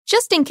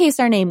Just in case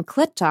our name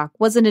Clit Talk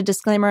wasn't a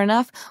disclaimer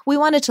enough, we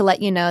wanted to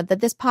let you know that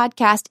this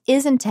podcast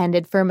is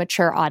intended for a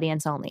mature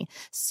audience only.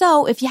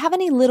 So if you have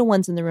any little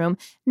ones in the room,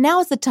 now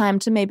is the time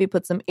to maybe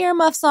put some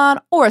earmuffs on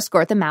or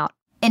escort them out.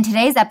 In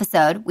today's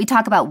episode, we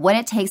talk about what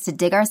it takes to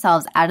dig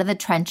ourselves out of the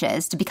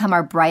trenches to become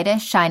our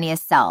brightest,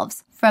 shiniest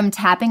selves. From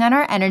tapping on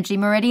our energy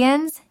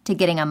meridians to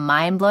getting a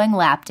mind-blowing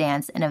lap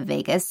dance in a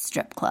Vegas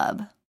strip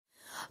club.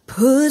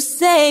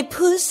 Pussy,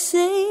 pussy,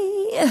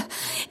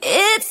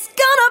 it's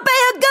gonna be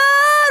a good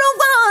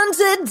one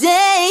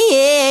today,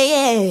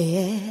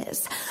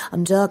 yes.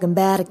 I'm talking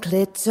about a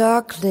clit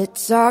talk,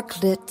 clit talk,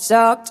 clit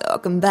talk.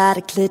 Talking about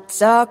a clit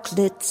talk,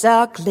 clit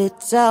talk,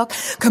 clit talk.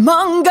 Come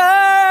on,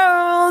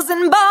 girls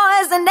and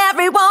boys and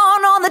everyone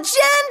on the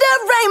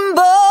gender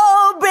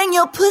rainbow. Bring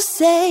your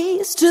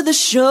pussies to the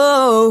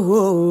show.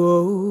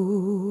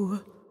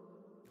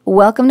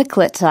 Welcome to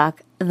Clit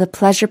Talk, the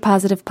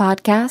pleasure-positive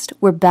podcast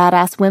where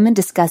badass women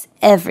discuss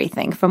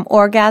everything from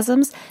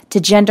orgasms to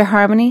gender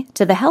harmony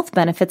to the health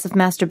benefits of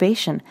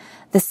masturbation,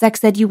 the sex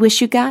that you wish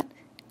you got,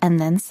 and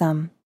then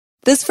some.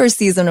 This first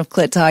season of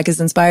Clit Talk is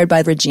inspired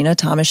by Regina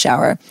Thomas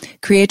Schauer,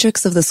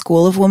 creatrix of the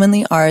School of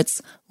Womanly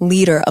Arts,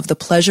 leader of the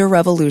Pleasure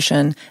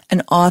Revolution,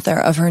 and author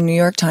of her New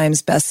York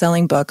Times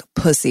bestselling book,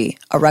 Pussy,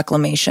 A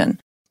Reclamation.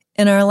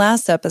 In our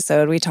last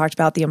episode, we talked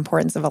about the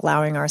importance of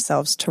allowing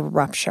ourselves to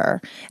rupture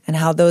and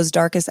how those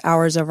darkest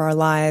hours of our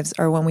lives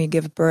are when we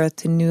give birth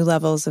to new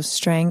levels of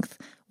strength,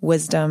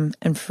 wisdom,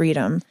 and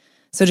freedom.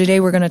 So today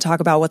we're going to talk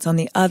about what's on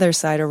the other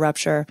side of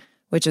rupture,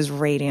 which is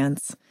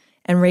radiance.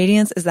 And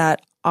radiance is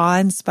that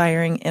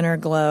awe-inspiring inner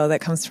glow that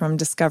comes from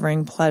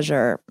discovering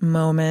pleasure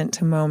moment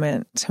to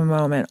moment to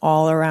moment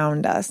all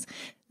around us,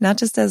 not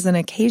just as an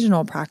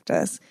occasional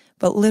practice,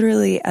 but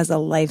literally as a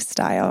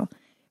lifestyle.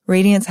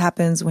 Radiance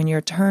happens when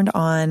you're turned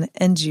on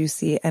and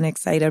juicy and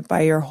excited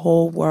by your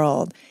whole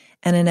world.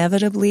 And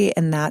inevitably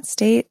in that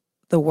state,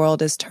 the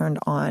world is turned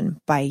on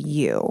by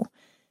you.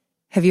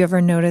 Have you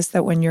ever noticed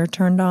that when you're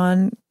turned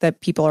on,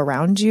 that people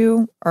around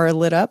you are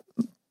lit up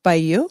by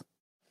you?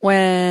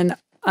 When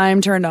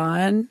I'm turned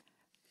on,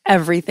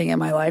 everything in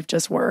my life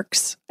just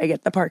works. I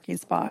get the parking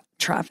spot.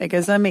 Traffic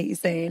is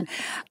amazing.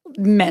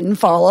 Men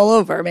fall all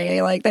over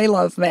me. Like, they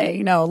love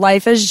me. No,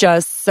 life is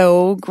just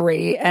so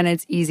great and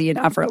it's easy and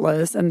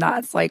effortless. And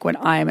that's like when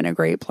I'm in a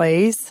great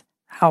place,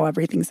 how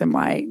everything's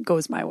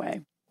goes my way.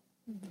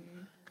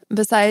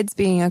 Besides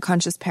being a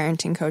conscious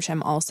parenting coach,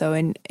 I'm also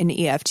an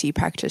EFT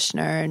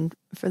practitioner. And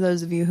for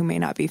those of you who may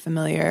not be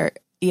familiar,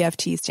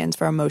 EFT stands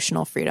for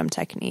Emotional Freedom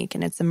Technique,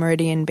 and it's a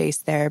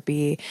meridian-based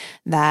therapy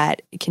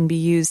that can be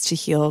used to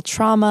heal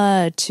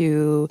trauma,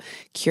 to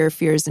cure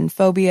fears and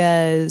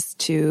phobias,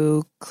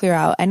 to clear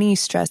out any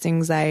stress,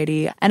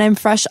 anxiety. And I'm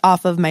fresh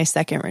off of my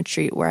second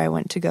retreat where I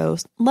went to go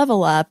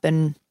level up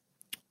and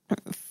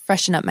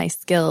freshen up my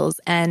skills.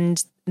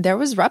 And there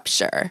was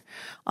rupture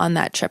on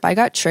that trip. I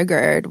got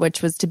triggered,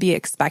 which was to be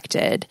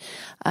expected.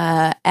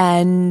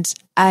 And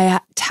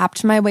I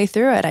tapped my way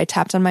through it. I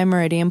tapped on my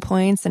meridian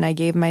points and I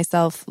gave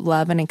myself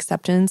love and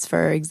acceptance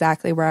for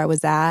exactly where I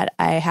was at.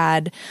 I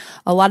had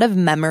a lot of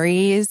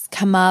memories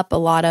come up, a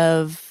lot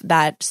of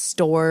that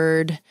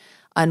stored,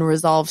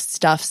 unresolved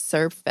stuff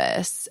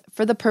surface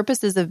for the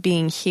purposes of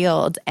being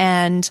healed.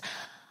 And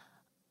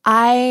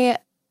I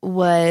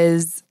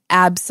was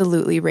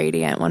absolutely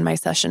radiant when my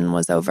session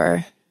was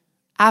over.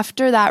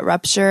 After that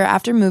rupture,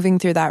 after moving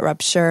through that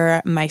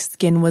rupture, my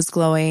skin was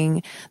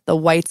glowing. The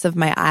whites of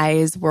my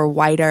eyes were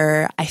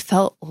whiter. I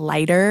felt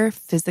lighter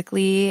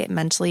physically,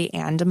 mentally,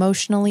 and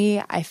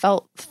emotionally. I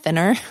felt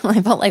thinner.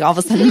 I felt like all of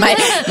a sudden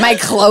my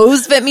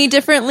clothes fit me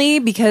differently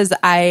because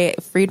I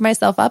freed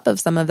myself up of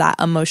some of that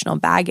emotional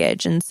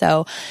baggage. And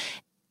so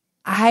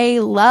I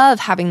love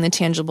having the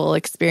tangible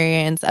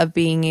experience of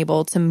being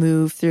able to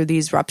move through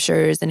these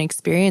ruptures and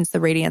experience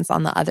the radiance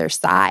on the other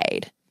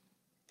side.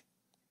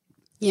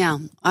 Yeah,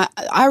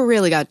 I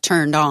really got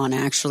turned on,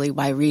 actually,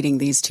 by reading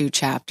these two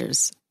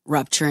chapters,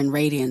 Rupture and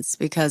Radiance,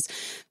 because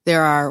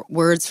there are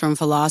words from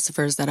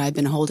philosophers that I've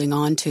been holding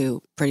on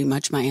to pretty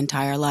much my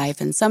entire life.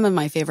 And some of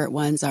my favorite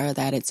ones are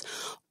that it's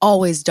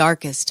always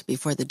darkest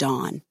before the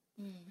dawn.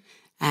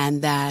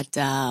 And that,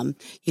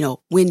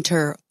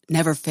 winter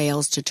never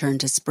fails to turn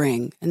to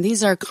spring. And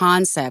these are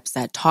concepts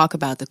that talk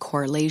about the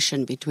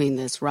correlation between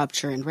this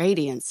rupture and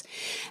radiance.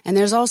 And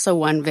there's also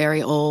one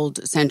very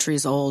old,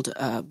 centuries-old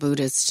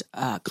Buddhist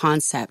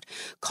concept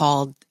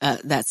called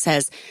that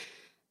says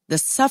the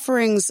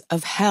sufferings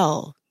of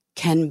hell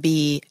can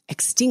be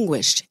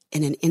extinguished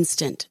in an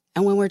instant.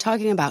 And when we're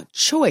talking about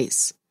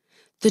choice,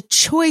 the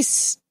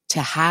choice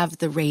to have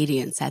the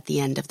radiance at the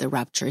end of the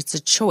rupture, it's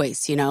a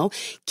choice,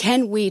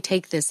 Can we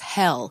take this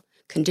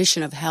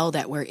condition of hell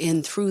that we're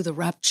in through the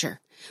rupture,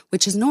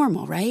 which is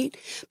normal, right?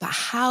 But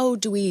how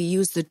do we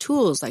use the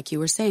tools, like you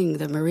were saying,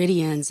 the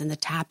meridians and the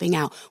tapping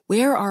out?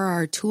 Where are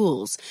our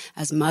tools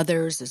as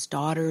mothers, as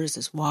daughters,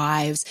 as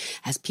wives,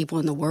 as people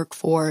in the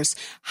workforce?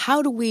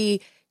 How do we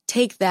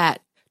take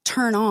that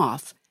turn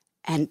off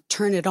and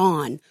turn it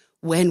on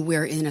when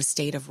we're in a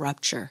state of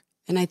rupture?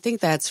 And I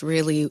think that's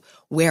really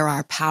where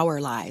our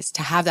power lies,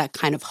 to have that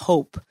kind of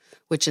hope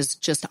which is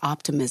just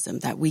optimism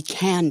that we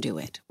can do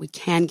it. We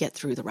can get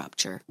through the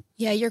rupture.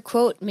 Yeah, your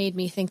quote made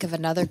me think of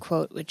another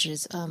quote, which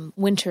is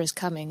 "Winter is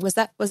coming." Was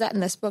that in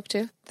this book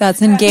too?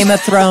 That's in Game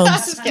of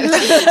Thrones. Winter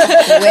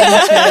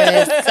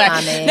is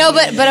coming. No,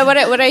 but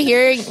what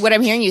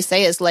I'm hearing you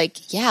say is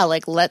like, yeah,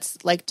 like let's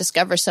like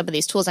discover some of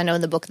these tools. I know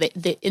in the book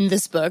in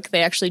this book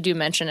they actually do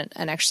mention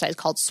an exercise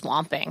called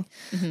swamping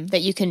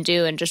that you can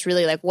do, and just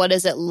really like what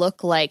does it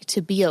look like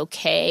to be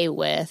okay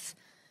with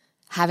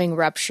having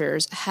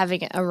ruptures,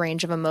 having a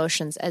range of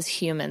emotions as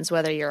humans,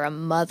 whether you're a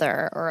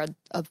mother or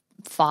a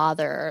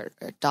father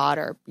or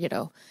daughter, you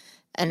know,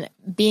 and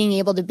being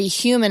able to be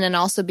human and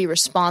also be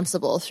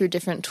responsible through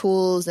different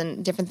tools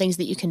and different things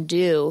that you can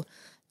do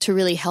to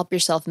really help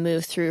yourself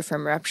move through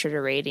from rupture to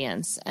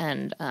radiance.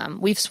 And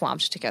we've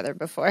swamped together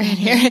before in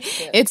here.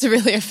 Yeah. It's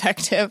really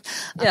effective.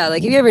 Yeah,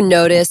 like have you ever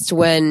noticed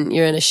when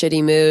you're in a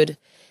shitty mood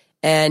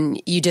and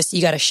you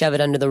got to shove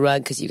it under the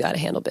rug because you got to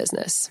handle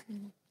business?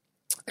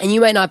 And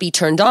you might not be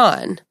turned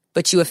on,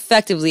 but you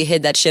effectively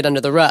hid that shit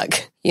under the rug.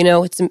 You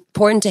know, it's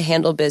important to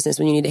handle business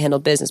when you need to handle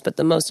business, but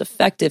the most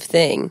effective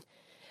thing,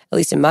 at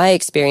least in my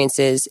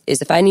experiences,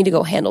 is if I need to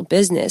go handle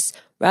business,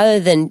 rather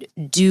than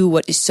do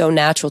what is so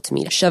natural to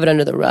me, to shove it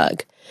under the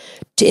rug,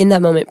 to in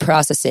that moment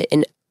process it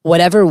in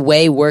whatever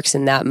way works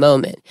in that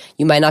moment.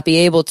 You might not be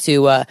able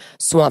to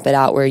swamp it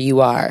out where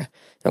you are.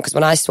 Because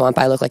when I swamp,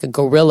 I look like a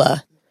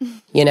gorilla.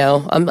 You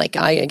know, I'm like,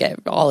 I get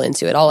all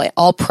into it,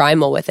 all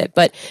primal with it.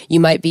 But you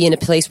might be in a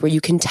place where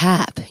you can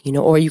tap, you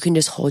know, or you can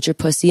just hold your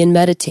pussy and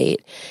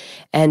meditate.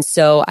 And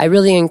so I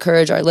really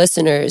encourage our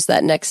listeners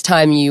that next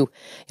time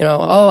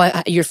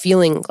you're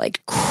feeling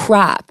like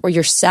crap or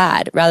you're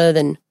sad, rather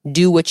than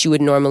do what you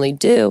would normally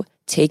do,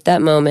 take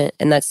that moment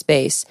and that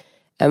space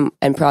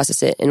and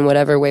process it in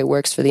whatever way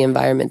works for the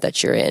environment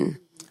that you're in.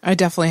 I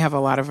definitely have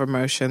a lot of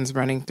emotions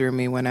running through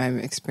me when I'm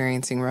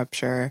experiencing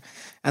rupture,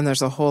 and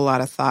there's a whole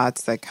lot of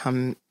thoughts that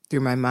come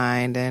through my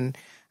mind. And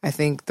I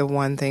think the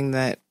one thing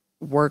that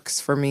works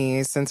for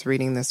me since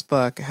reading this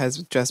book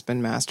has just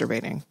been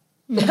masturbating.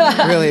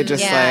 Really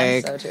just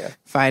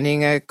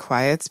finding a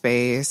quiet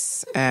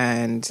space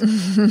and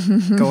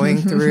going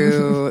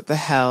through the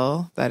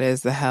hell that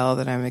is the hell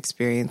that I'm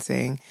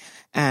experiencing,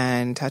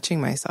 and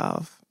touching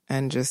myself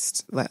and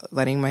just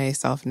letting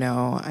myself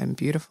know I'm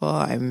beautiful,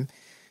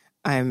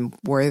 I'm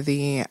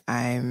worthy,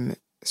 I'm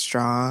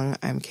strong,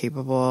 I'm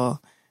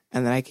capable,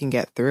 and that I can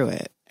get through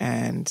it.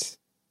 And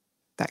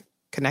that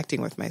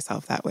connecting with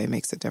myself that way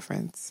makes a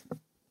difference.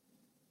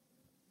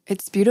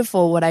 It's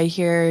beautiful what I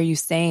hear you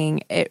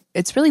saying.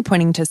 It's really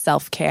pointing to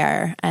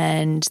self-care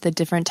and the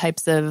different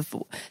types of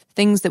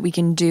things that we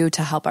can do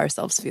to help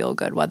ourselves feel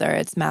good, whether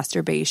it's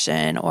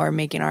masturbation or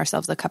making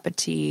ourselves a cup of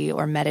tea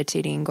or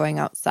meditating, going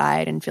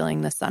outside and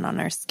feeling the sun on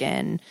our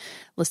skin,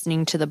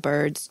 listening to the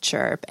birds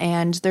chirp.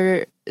 And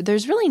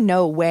there's really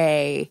no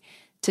way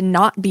to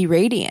not be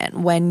radiant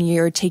when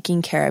you're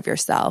taking care of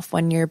yourself,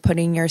 when you're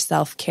putting your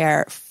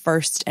self-care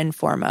first and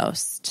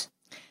foremost.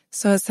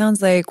 So it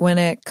sounds like when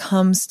it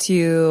comes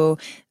to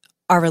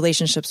our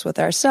relationships with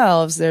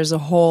ourselves, there's a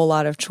whole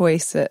lot of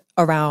choice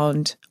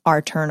around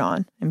our turn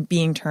on and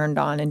being turned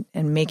on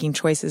and making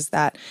choices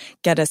that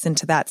get us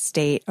into that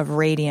state of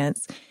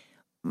radiance.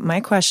 My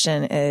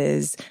question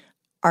is,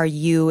 are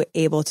you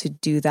able to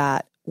do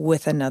that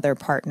with another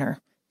partner?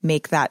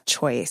 Make that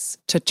choice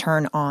to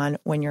turn on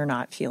when you're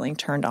not feeling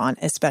turned on,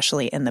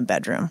 especially in the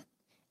bedroom?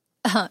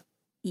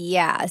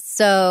 Yeah.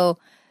 So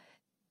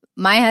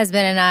my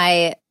husband and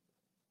I,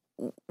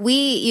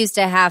 we used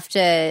to have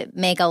to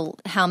make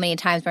how many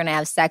times we're going to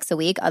have sex a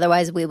week.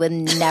 Otherwise, we would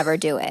never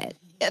do it.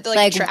 You have to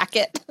like track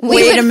it.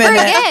 Wait a minute.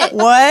 Forget.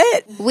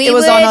 What? It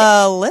was on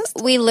a list?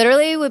 We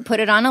literally would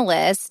put it on a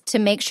list to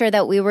make sure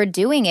that we were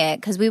doing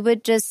it, because we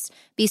would just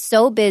be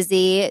so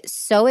busy,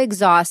 so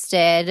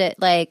exhausted,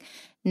 like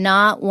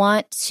not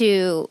want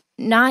to,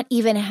 not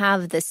even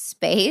have the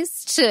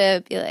space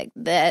to be like,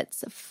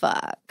 that's a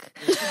fuck.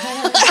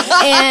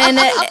 And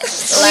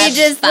we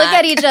just look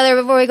at each other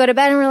before we go to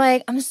bed and we're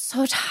like, I'm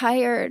so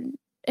tired,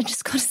 and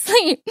just go to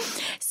sleep.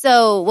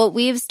 So what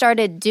we've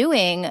started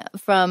doing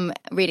from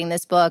reading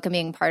this book and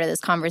being part of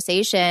this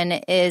conversation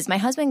is my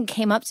husband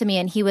came up to me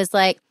and he was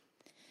like,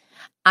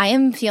 I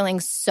am feeling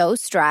so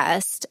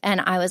stressed.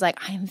 And I was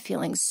like, I am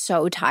feeling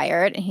so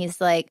tired. And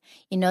he's like,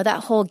 you know,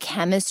 that whole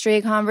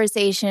chemistry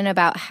conversation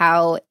about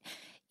how,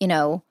 you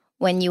know,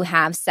 when you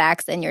have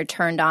sex and you're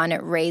turned on,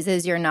 it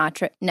raises your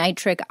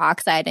nitric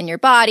oxide in your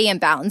body and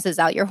balances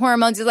out your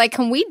hormones. He's like,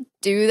 can we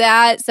do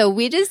that? So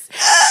we just,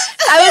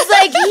 I was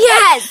like,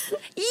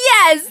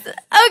 yes,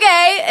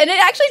 okay. And it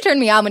actually turned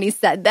me on when he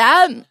said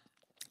that.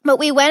 But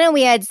we went and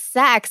we had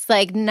sex,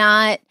 like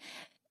not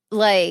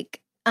like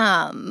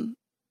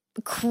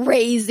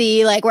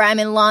crazy, like where I'm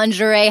in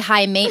lingerie,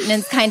 high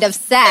maintenance kind of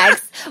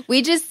sex.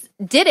 We just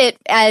did it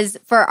as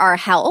for our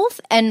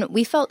health, and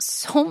we felt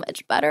so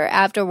much better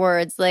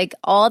afterwards. Like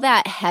all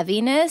that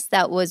heaviness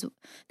that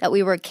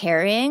we were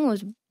carrying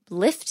was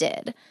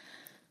lifted.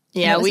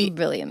 Yeah, it was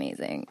really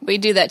amazing. We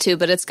do that too,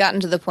 but it's gotten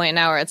to the point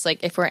now where it's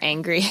like if we're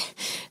angry,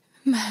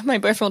 my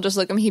boyfriend will just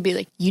look at me. He'd be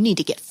like, "You need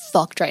to get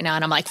fucked right now,"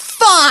 and I'm like,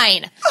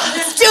 "Fine,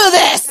 let's do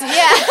this."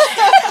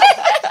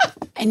 Yeah.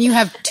 And you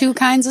have two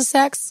kinds of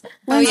sex?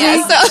 Oh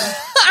yeah.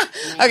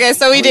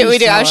 So we do.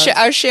 I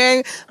was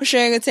sharing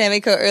with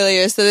Tamiko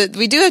earlier. So that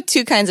we do have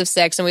two kinds of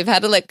sex, and we've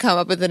had to like come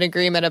up with an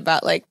agreement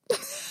about like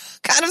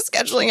kind of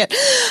scheduling it.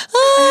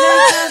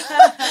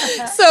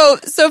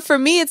 So for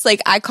me, it's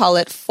like I call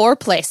it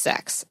foreplay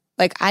sex.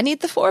 Like I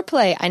need the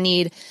foreplay. I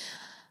need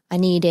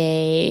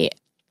a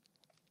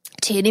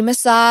titty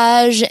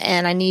massage,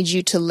 and I need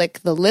you to lick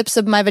the lips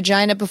of my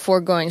vagina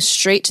before going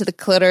straight to the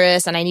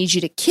clitoris, and I need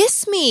you to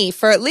kiss me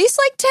for at least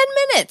like 10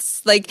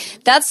 minutes. Like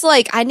that's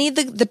like I need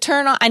the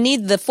turn on. I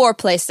need the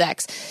foreplay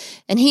sex,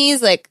 and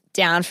he's like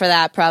down for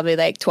that probably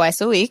like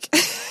twice a week.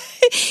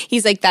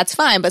 He's like, that's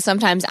fine, but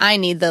sometimes I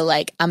need the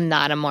like, I'm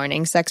not a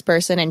morning sex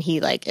person, and he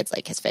like, it's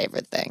like his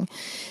favorite thing.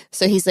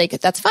 So he's like,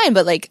 that's fine,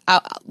 but like,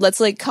 let's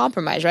like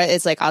compromise, right?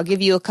 It's like, I'll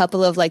give you a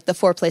couple of like the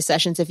foreplay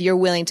sessions if you're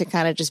willing to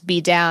kind of just be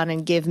down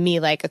and give me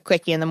like a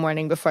quickie in the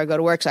morning before I go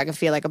to work so I can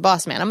feel like a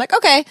boss man. I'm like,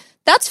 okay,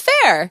 that's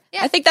fair.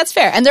 Yeah. I think that's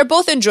fair. And they're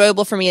both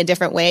enjoyable for me in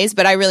different ways,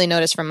 but I really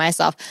notice for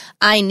myself,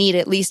 I need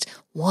at least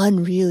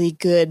one really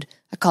good,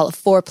 I call it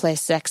foreplay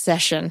sex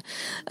session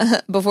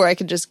before I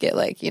can just get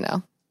like, you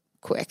know,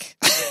 quick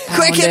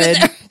in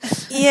there.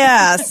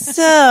 Yeah,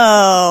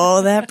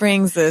 so that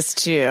brings us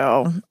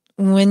to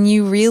when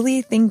you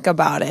really think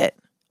about it,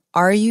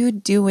 are you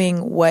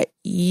doing what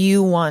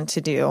you want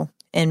to do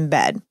in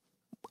bed?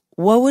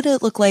 What would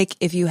it look like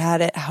if you had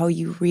it how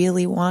you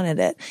really wanted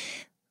it?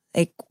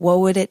 Like,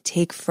 what would it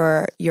take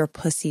for your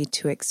pussy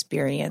to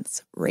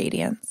experience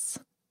radiance?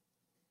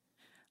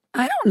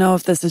 I don't know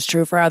if this is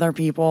true for other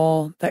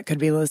people that could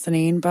be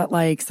listening, but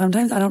like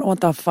sometimes I don't know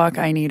what the fuck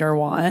I need or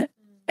want.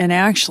 And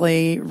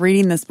actually,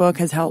 reading this book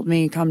has helped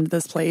me come to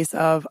this place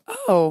of,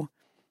 oh,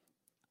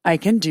 I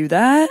can do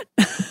that.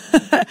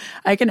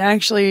 I can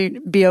actually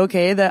be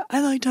okay that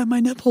I like to have my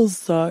nipples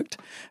sucked,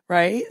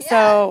 right? Yeah.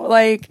 So,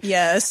 like,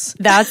 yes,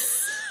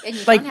 that's and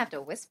you like, don't have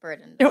to whisper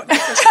it.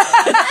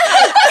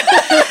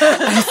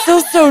 I'm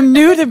still so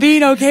new to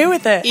being okay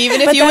with it.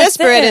 Even if you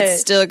whisper it,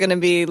 it's still going to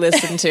be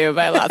listened to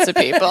by lots of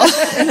people.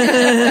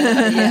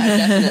 Yeah,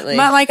 definitely.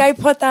 But like, I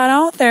put that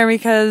out there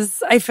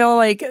because I feel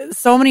like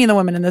so many of the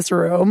women in this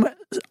room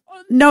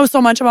know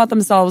so much about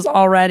themselves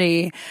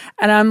already.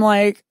 And I'm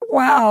like,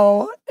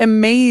 wow,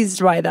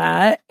 amazed by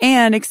that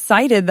and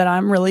excited that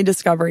I'm really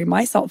discovering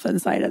myself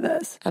inside of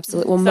this.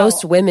 Absolutely. Well,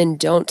 most women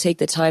don't take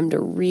the time to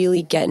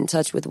really get in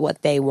touch with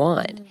what they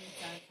want.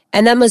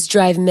 And that must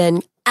drive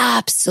men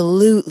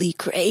absolutely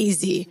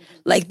crazy.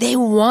 Like they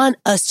want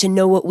us to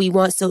know what we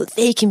want so that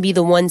they can be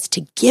the ones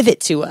to give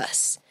it to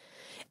us.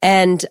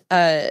 And,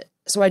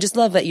 so I just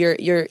love that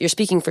you're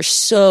speaking for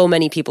so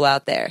many people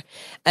out there.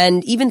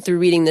 And even through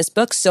reading this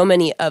book, so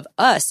many of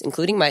us,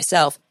 including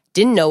myself,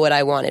 didn't know what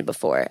I wanted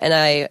before.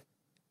 And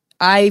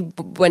I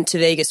went to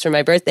Vegas for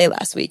my birthday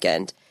last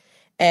weekend,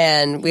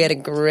 and we had a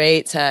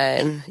great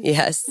time.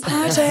 Yes.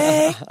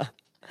 Party.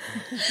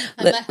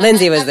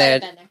 Lindsay was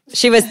there.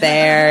 She was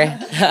there.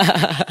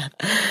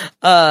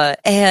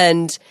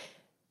 And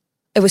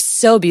it was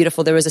so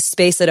beautiful. There was a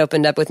space that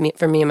opened up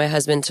for me and my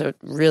husband to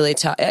really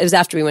talk. It was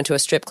after we went to a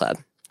strip club.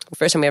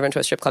 First time we ever went to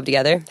a strip club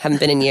together. Haven't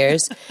been in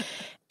years.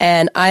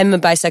 And I'm a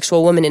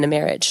bisexual woman in a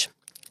marriage.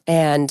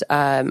 And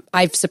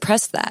I've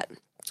suppressed that.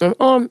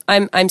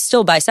 I'm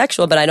still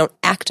bisexual, but I don't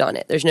act on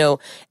it. There's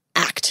no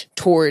act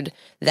toward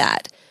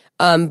that.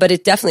 But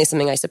it definitely is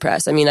something I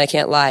suppress. I mean, I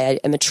can't lie. I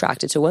am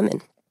attracted to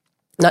women.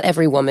 Not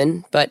every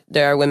woman, but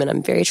there are women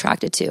I'm very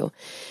attracted to.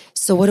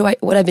 So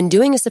what I've been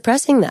doing is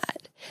suppressing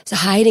that. So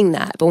hiding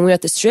that. But when we were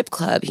at the strip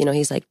club, you know,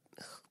 he's like,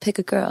 pick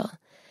a girl.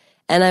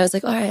 And I was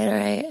like, all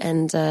right.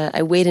 And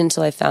I waited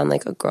until I found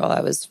like a girl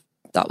I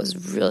thought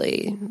was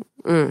really,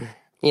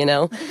 you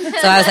know?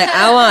 So I was like,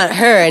 I want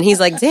her. And he's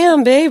like,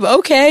 damn, babe,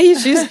 okay.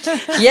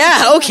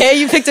 Yeah, okay,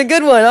 you picked a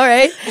good one, all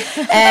right.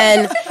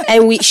 And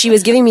she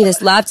was giving me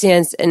this lap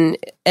dance, and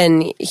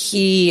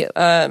he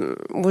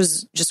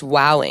was just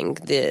wowing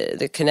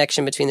the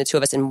connection between the two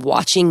of us, and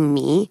watching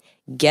me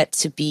get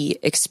to be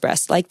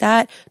expressed like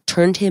that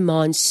turned him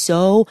on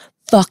so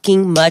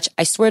fucking much.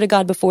 I swear to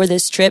God, before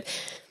this trip,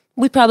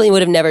 we probably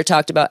would have never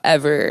talked about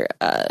ever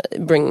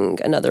bringing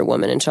another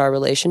woman into our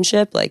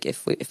relationship. Like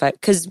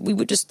because we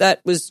would just, that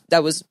was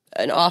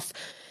an off,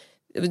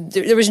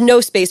 there was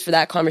no space for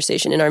that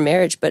conversation in our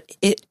marriage. But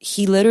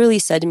he literally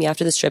said to me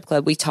after the strip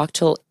club, we talked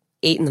till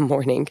 8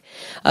 a.m.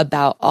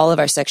 about all of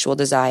our sexual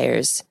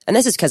desires. And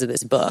this is because of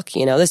this book.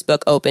 You know, this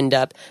book opened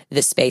up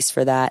the space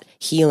for that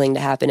healing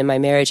to happen in my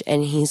marriage.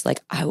 And he's like,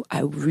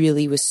 I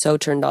really was so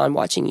turned on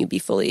watching you be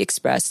fully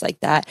expressed like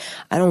that.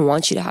 I don't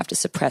want you to have to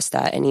suppress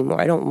that anymore.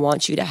 I don't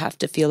want you to have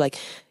to feel like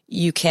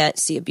you can't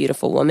see a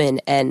beautiful woman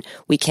and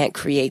we can't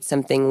create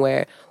something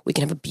where we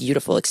can have a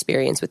beautiful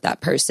experience with that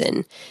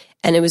person.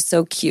 And it was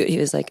so cute. He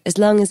was like, as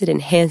long as it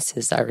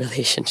enhances our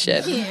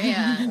relationship.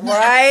 Yeah.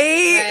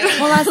 Right?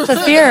 Well, that's the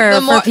fear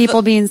for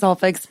people being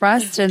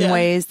self-expressed in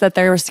ways that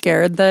they're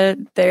scared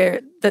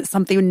that that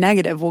something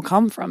negative will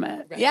come from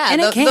it. Yeah,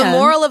 and the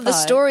moral of the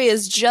story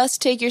is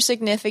just take your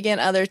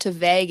significant other to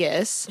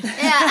Vegas. Yeah.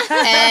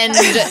 And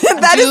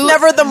that is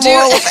never the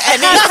moral of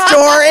any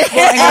story.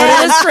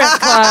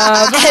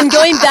 And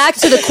going back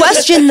to the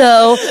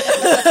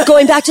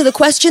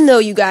question though,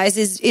 you guys,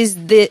 is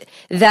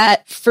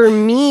that for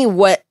me,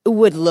 what it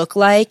would look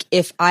like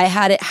if I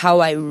had it how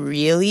I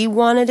really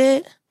wanted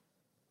it?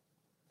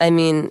 I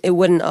mean, it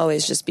wouldn't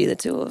always just be the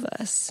two of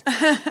us.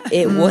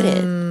 It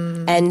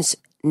wouldn't. And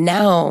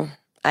now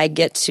I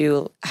get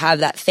to have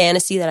that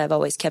fantasy that I've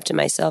always kept to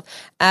myself.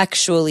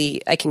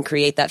 Actually, I can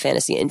create that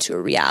fantasy into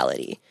a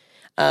reality.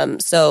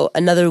 So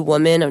another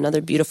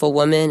beautiful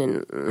woman,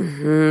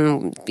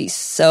 and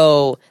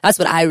that's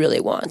what I really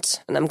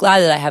want. And I'm glad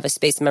that I have a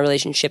space in my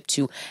relationship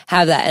to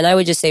have that. And I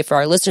would just say for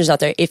our listeners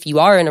out there, if you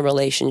are in a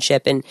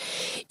relationship and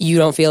you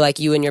don't feel like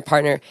you and your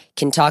partner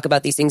can talk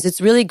about these things, it's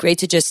really great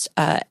to just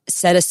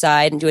set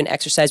aside and do an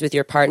exercise with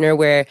your partner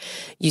where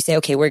you say,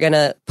 okay, we're going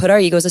to put our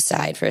egos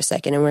aside for a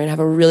second and we're going to have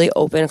a really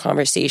open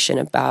conversation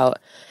about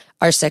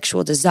our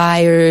sexual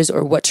desires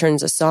or what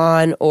turns us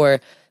on or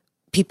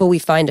people we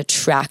find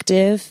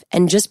attractive,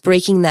 and just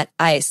breaking that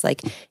ice.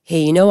 Like,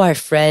 hey, you know our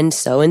friend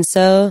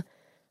so-and-so?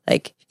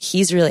 Like,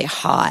 he's really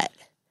hot.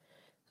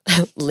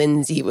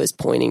 Lindsay was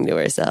pointing to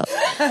herself.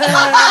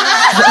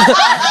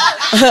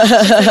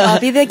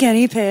 I'll be the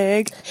guinea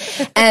pig.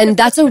 And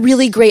that's a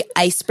really great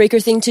icebreaker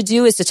thing to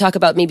do, is to talk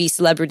about maybe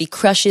celebrity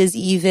crushes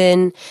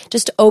even,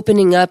 just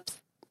opening up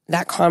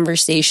that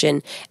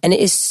conversation. And it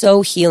is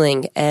so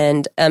healing.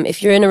 And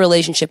if you're in a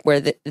relationship where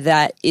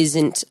that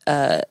isn't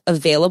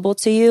available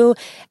to you,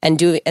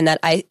 even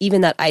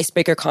that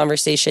icebreaker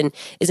conversation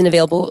isn't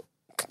available,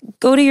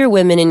 go to your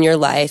women in your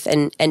life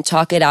and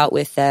talk it out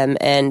with them,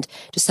 and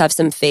just have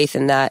some faith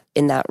in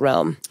that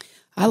realm.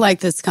 I like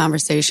this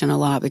conversation a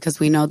lot because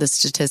we know the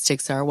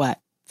statistics are what?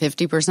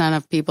 50%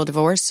 of people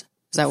divorce?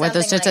 Is that what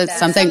the statistics?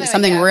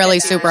 Something really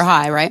super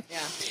high, right? Yeah.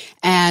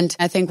 And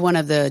I think one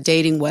of the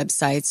dating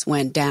websites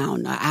went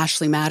down,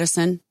 Ashley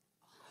Madison,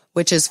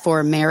 which is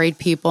for married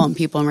people and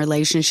people in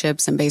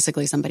relationships. And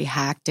basically somebody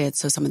hacked it.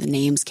 So some of the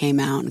names came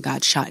out and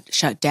got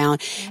shut down.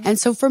 Mm-hmm. And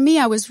so for me,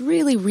 I was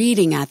really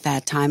reading at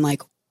that time,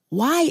 like,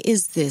 why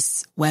is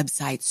this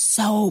website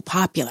so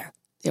popular?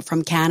 They're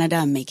from Canada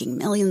and making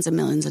millions and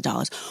millions of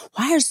dollars.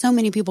 Why are so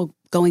many people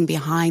going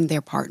behind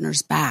their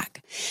partner's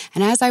back?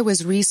 And as I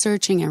was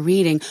researching and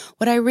reading,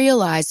 what I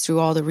realized through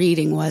all the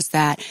reading was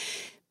that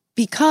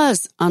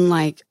because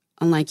unlike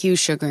you,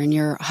 Sugar, and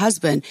your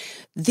husband,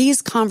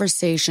 these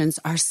conversations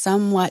are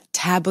somewhat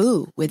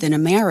taboo within a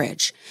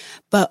marriage.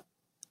 But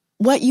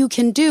what you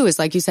can do is,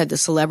 like you said, the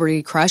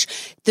celebrity crush,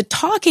 the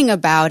talking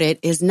about it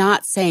is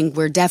not saying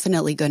we're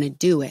definitely going to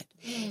do it.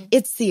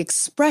 It's the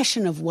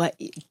expression of what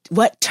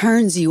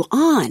turns you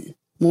on,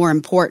 more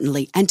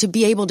importantly, and to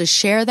be able to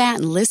share that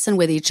and listen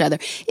with each other.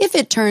 If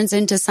it turns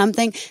into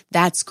something,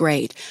 that's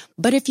great.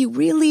 But if you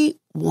really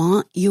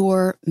want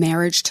your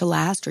marriage to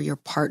last, or your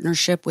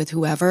partnership with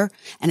whoever,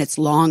 and it's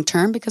long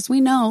term, because we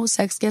know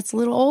sex gets a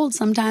little old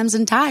sometimes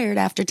and tired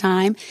after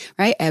time,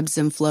 right? Ebbs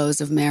and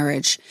flows of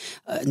marriage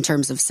in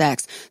terms of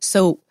sex.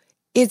 So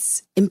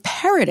it's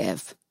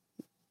imperative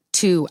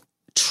to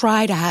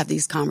try to have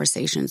these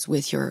conversations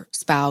with your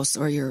spouse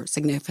or your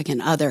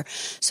significant other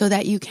so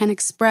that you can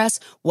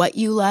express what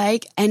you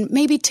like and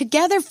maybe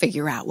together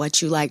figure out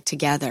what you like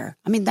together.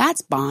 I mean,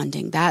 that's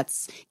bonding.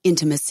 That's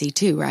intimacy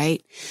too,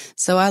 right?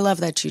 So I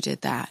love that you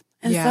did that.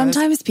 And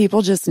sometimes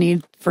people just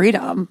need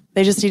freedom.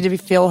 They just need to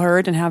feel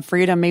heard and have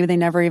freedom. Maybe they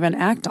never even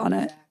act on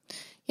it.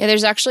 Yeah,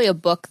 there's actually a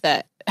book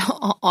that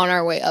on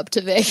our way up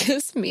to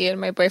Vegas, me and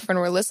my boyfriend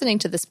were listening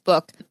to this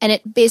book, and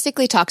it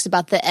basically talks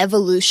about the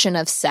evolution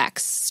of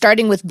sex,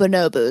 starting with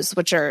bonobos,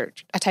 which are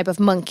a type of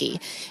monkey,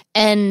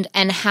 and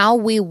how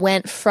we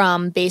went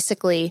from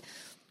basically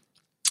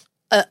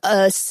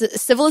a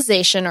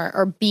civilization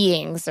or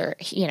beings, or,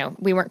 you know,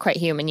 we weren't quite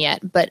human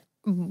yet, but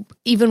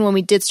even when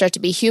we did start to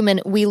be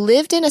human, we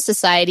lived in a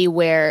society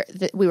where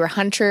we were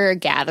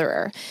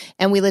hunter-gatherer,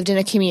 and we lived in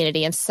a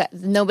community, and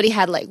nobody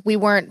had, like, we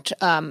weren't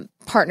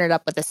partnered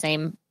up with the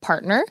same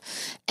partner.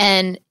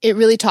 And it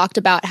really talked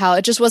about how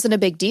it just wasn't a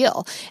big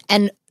deal.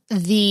 And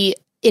the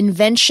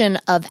invention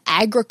of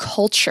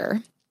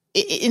agriculture,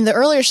 in the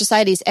earlier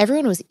societies,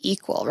 everyone was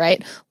equal,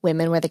 right?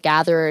 Women were the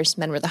gatherers,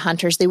 men were the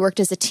hunters. They worked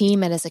as a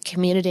team and as a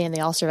community, and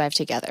they all survived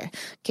together.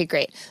 Okay,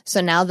 great.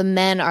 So now the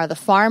men are the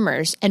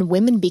farmers, and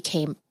women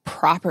became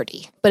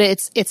property. But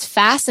it's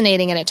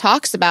fascinating, and it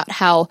talks about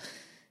how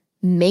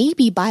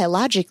maybe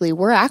biologically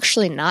we're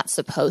actually not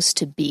supposed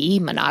to be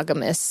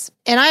monogamous.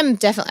 And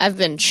I've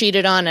been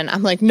cheated on, and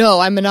I'm like, no,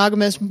 I'm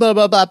monogamous, blah,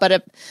 blah, blah.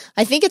 But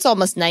I think it's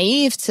almost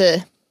naive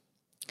to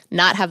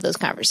not have those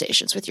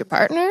conversations with your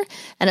partner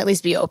and at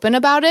least be open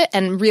about it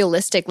and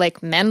realistic.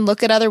 Like, men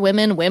look at other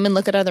women, women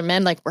look at other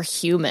men, like we're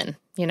human,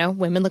 you know?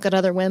 Women look at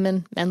other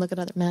women, men look at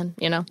other men,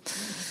 you know?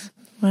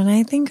 When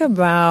I think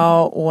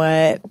about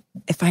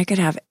if I could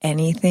have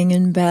anything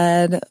in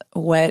bed,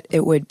 what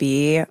it would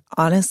be,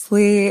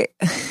 honestly,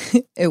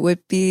 it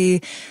would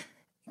be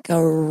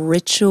a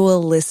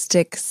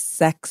ritualistic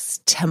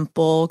sex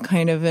temple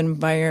kind of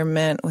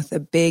environment with a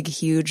big,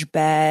 huge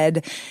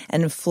bed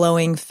and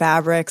flowing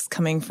fabrics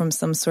coming from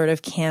some sort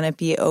of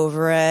canopy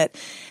over it.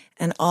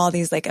 And all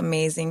these like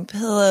amazing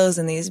pillows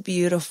and these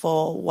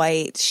beautiful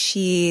white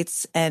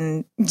sheets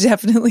and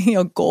definitely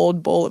a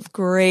gold bowl of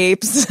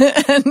grapes.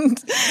 And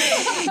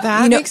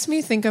that makes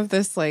me think of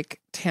this like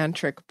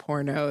tantric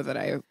porno that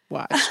I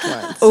watched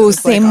once. Oh,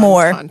 say like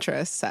more.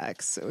 Tantra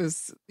sex. It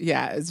was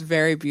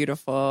very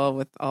beautiful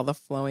with all the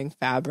flowing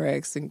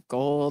fabrics and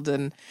gold.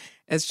 And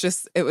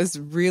it was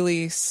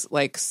really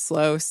like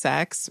slow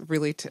sex,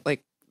 really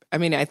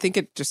I think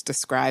it just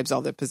describes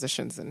all the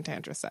positions in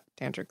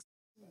tantric.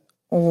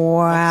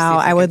 Wow,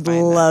 I would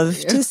love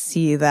to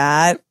see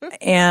that.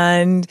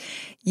 And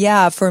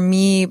yeah, for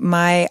me,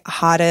 my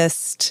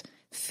hottest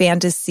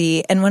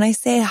fantasy, and when I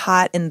say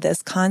hot in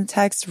this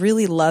context,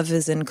 really love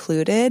is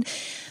included.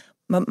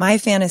 But my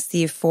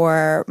fantasy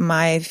for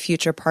my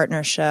future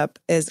partnership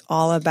is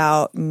all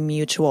about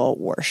mutual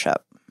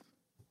worship.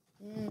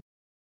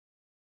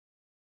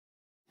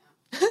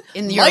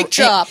 Mic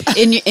drop.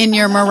 In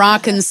your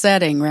Moroccan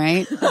setting,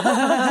 right?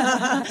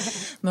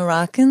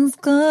 Moroccan's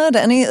good.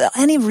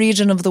 Any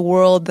region of the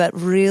world that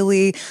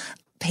really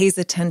pays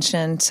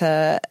attention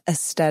to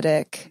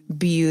aesthetic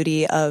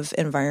beauty of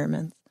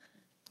environments.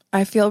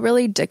 I feel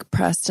really dick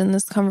pressed in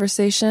this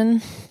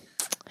conversation.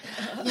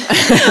 What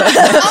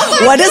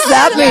does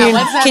that mean?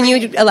 Can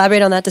you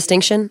elaborate on that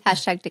distinction?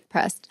 Hashtag dick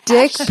pressed.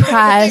 Dick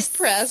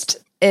pressed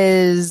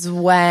is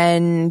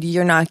when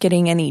you're not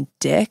getting any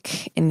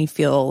dick and you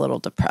feel a little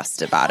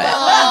depressed about it.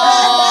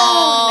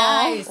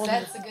 Oh, nice.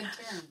 That's a good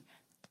term.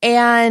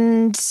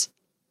 And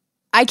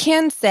I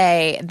can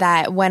say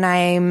that when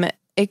I'm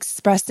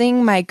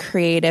expressing my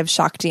creative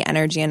Shakti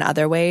energy in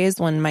other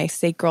ways, when my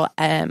sacral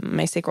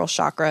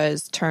chakra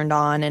is turned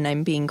on and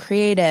I'm being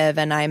creative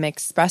and I'm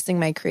expressing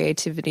my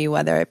creativity,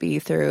 whether it be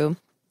through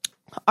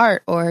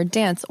art or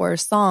dance or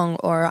song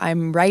or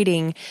I'm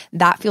writing,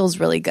 that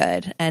feels really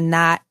good. And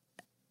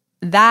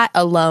that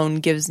alone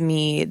gives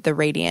me the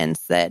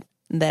radiance that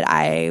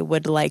I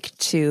would like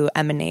to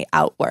emanate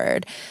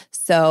outward.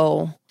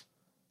 So,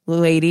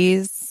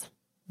 ladies,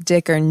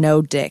 dick or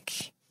no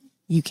dick,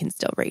 you can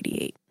still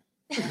radiate.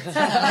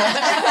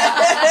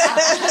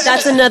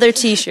 That's another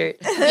t-shirt.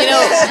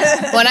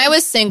 When I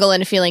was single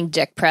and feeling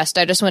dick pressed,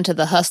 I just went to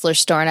the Hustler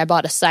store and I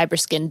bought a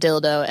Cyberskin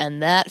dildo,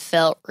 and that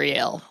felt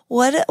real.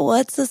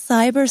 What's a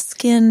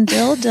Cyberskin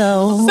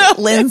dildo,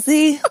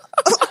 Lindsay?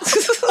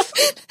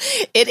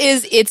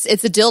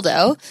 It's a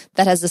dildo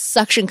that has a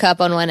suction cup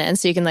on one end,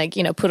 so you can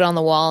put it on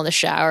the wall in the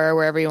shower or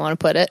wherever you want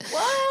to put it.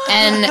 What?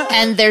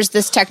 And there's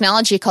this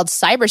technology called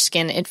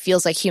Cyberskin. It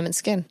feels like human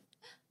skin.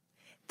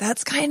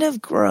 That's kind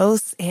of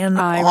gross and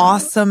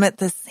awesome at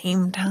the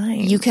same time.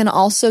 You can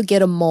also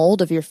get a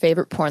mold of your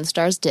favorite porn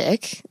star's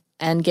dick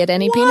and get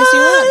any penis you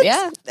want.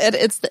 Yeah,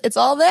 it's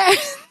all there.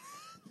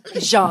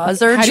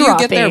 Jaws are How dropping. do you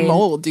get their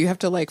mold? Do you have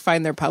to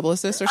find their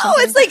publicist or something?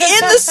 Oh, it's in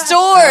the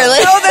store.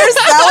 They're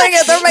selling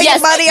it. They're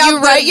making money on it. You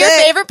write your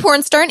favorite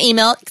porn star an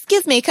email.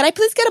 Excuse me, could I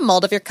please get a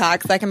mold of your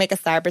cock so I can make a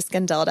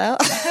Cyberskin dildo?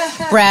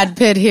 Brad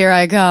Pitt, here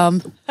I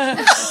come.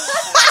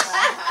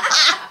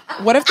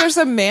 What if there's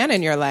a man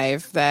in your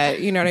life that,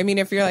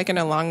 if you're in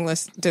a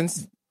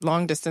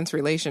long distance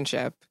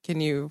relationship,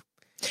 can you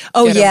get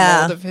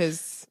a mold of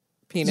his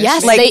penis?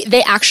 Yes,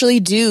 they actually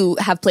do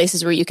have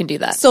places where you can do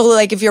that. So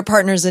if your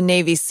partner's a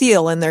Navy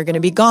SEAL and they're going to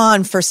be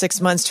gone for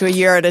 6 months to a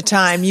year at a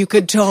time, you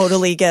could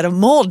totally get a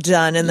mold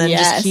done and then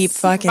just keep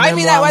fucking him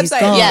while he's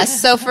gone.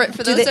 Yes, so for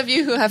those of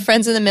you who have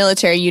friends in the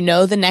military,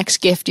 the next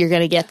gift you're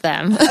going to get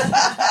them.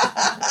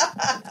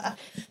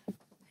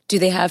 Do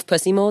they have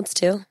pussy molds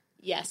too?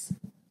 Yes.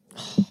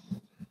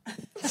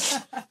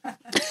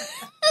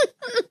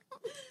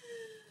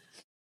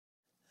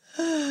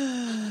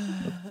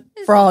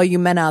 For all you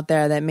men out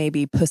there that may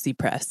be pussy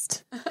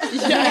pressed.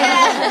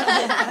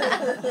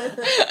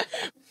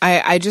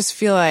 I just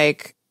feel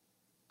like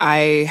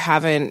I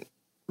haven't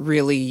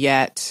really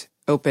yet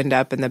opened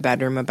up in the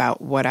bedroom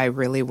about what I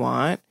really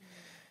want.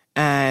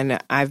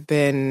 And I've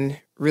been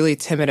really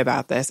timid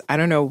about this. I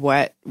don't know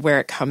where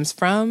it comes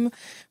from,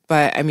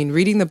 but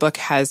reading the book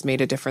has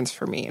made a difference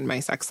for me in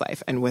my sex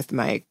life and with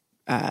my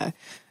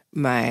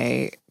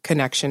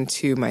connection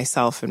to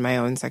myself and my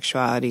own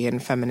sexuality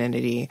and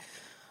femininity.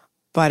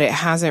 But it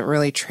hasn't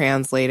really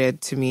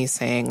translated to me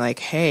saying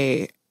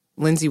hey,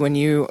 Lindsay, when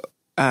you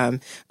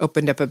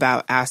opened up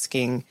about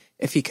asking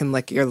if he can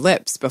lick your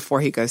lips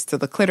before he goes to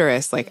the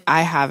clitoris,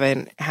 I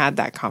haven't had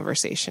that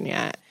conversation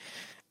yet.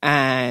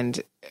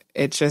 And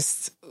it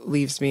just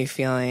leaves me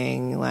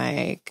feeling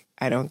like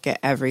I don't get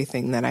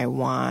everything that I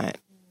want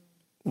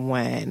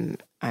when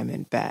I'm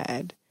in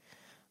bed.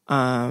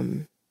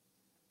 And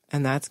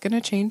that's going to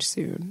change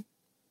soon.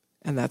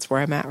 And that's where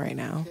I'm at right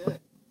now.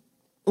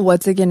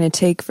 What's it going to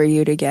take for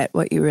you to get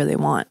what you really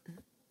want?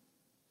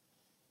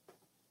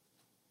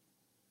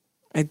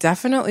 I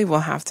definitely will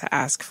have to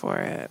ask for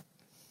it.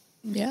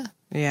 Yeah.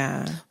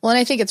 Yeah. Well, and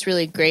I think it's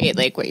really great,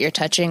 what you're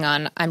touching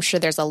on. I'm sure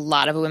there's a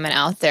lot of women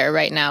out there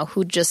right now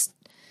who just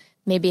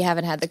maybe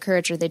haven't had the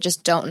courage or they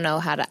just don't know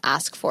how to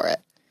ask for it.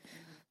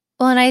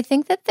 Well, and I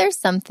think that there's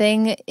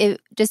something,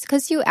 just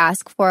because you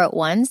ask for it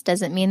once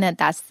doesn't mean that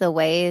that's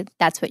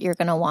what you're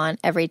going to want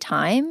every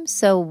time.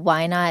 So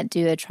why not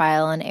do a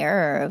trial and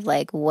error of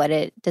like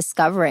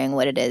discovering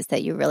what it is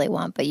that you really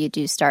want, but you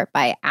do start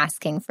by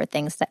asking for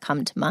things that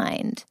come to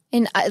mind.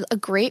 And a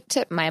great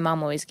tip my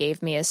mom always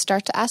gave me is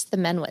start to ask the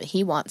men what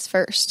he wants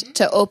first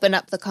to open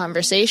up the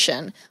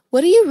conversation.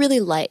 What do you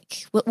really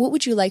like? What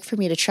would you like for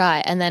me to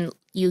try? And then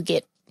you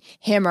get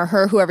him or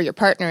her, whoever your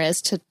partner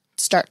is, to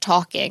start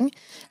talking,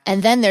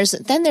 and then there's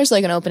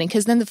like an opening,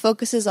 because then the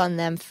focus is on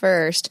them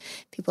first.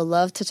 People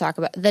love to talk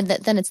about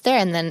then it's there,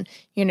 and then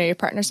your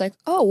partner's like,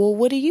 oh well,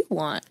 what do you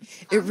want?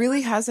 It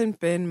really hasn't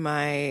been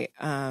my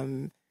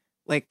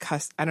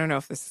I don't know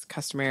if this is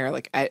customary, or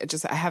like I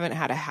haven't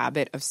had a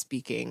habit of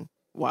speaking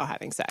while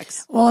having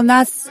sex. Well, and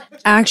that's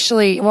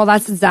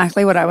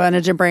exactly what I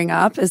wanted to bring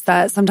up, is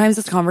that sometimes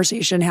this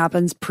conversation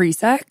happens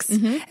pre-sex,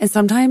 and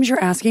sometimes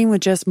you're asking with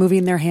just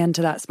moving their hand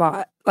to that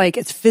spot. Like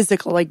it's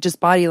physical, like just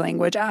body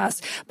language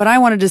ask. But I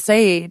wanted to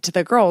say to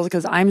the girls,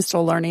 because I'm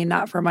still learning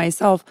that for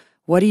myself,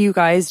 what do you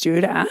guys do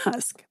to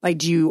ask? Like,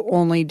 do you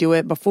only do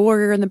it before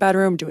you're in the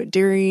bedroom? Do it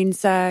during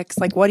sex?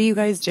 Like, what do you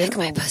guys do? Lick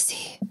my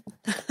pussy.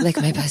 Lick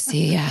my pussy.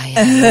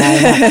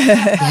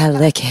 Yeah,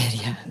 lick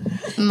it. Yeah.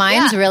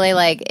 Mine's really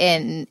like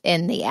in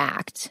the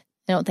act.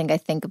 I don't think I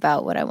think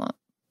about what I want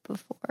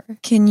before.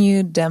 Can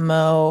you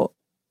demo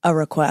a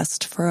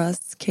request for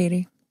us,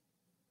 Katie?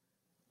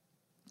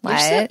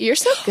 You're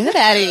so good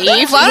at it,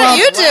 Eve. Why don't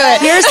you do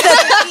it?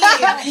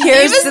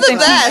 Here's the thing.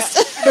 Best.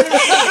 Here's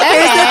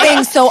the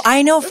thing. So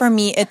I know for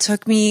me, it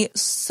took me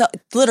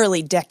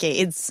literally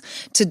decades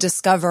to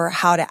discover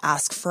how to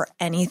ask for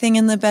anything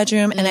in the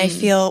bedroom. And I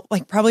feel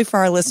like probably for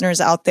our listeners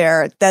out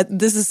there that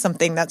this is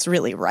something that's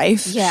really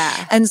rife.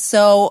 Yeah. And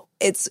so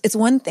it's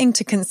one thing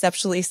to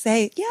conceptually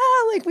say, yeah,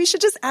 like we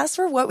should just ask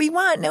for what we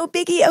want. No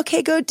biggie.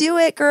 Okay, go do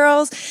it,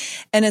 girls.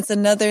 And it's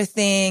another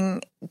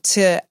thing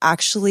to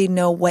actually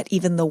know what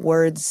even the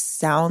words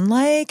sound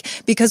like.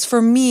 Because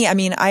for me, I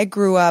mean, I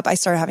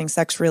started having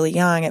sex really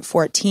young at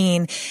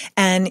 14.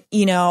 And,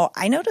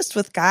 I noticed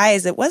with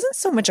guys, it wasn't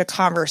so much a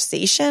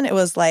conversation. It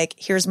was like,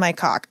 here's my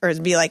cock. Or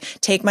it'd be like,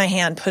 take my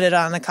hand, put it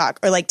on the cock.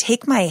 Or like,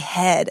 take my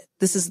head.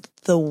 This is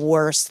the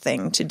worst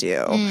thing to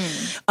do.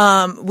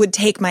 Would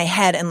take my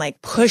head and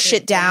like push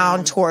it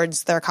down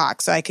towards their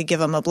cock so I could give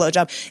them a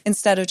blowjob,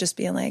 instead of just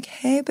being like,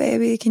 hey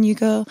baby,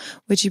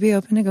 would you be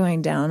open to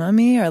going down on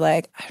me? Or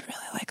like, I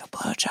really like a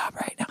blowjob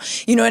right now.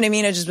 You know what I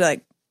mean? I'd just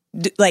be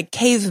like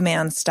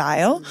caveman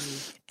style.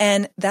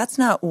 And that's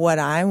not what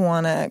I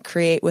want to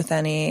create with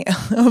any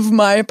of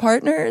my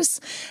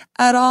partners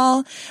at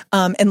all.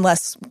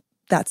 Unless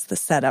that's the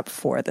setup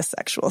for the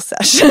sexual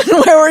session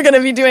where we're going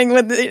to be doing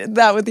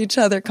that with each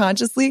other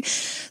consciously.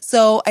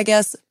 So I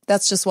guess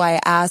that's just why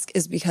I ask,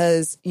 is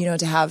because,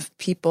 to have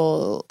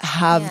people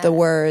have the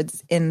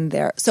words in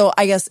there. So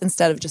I guess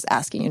instead of just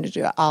asking you to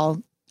do it,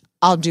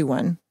 I'll do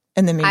one.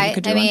 And then maybe you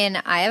could do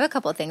one. I have a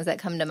couple things that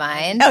come to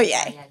mind. Oh,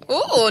 yeah.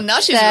 Ooh, now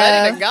she's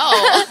ready to go.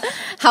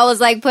 I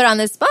was like put on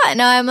the spot.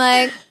 Now I'm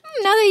like,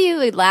 now that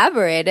you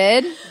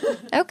elaborated.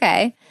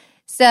 Okay.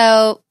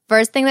 So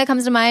first thing that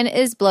comes to mind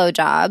is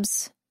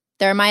blowjobs.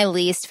 They're my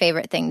least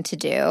favorite thing to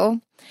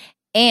do.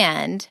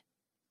 And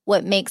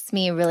what makes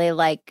me really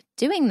like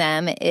doing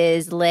them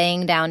is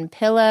laying down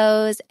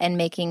pillows and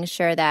making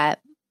sure that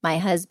my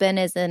husband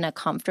is in a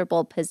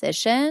comfortable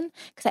position,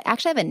 because I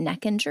actually have a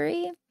neck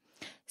injury.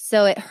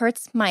 So it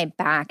hurts my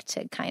back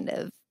to kind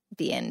of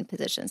be in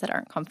positions that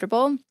aren't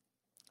comfortable.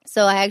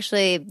 So I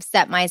actually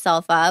set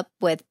myself up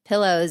with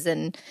pillows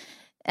but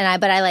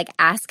I like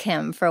ask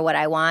him for what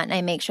I want, and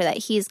I make sure that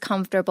he's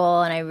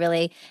comfortable, and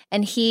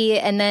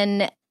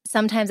then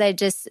sometimes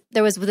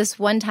there was this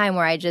one time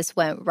where I just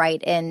went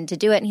right in to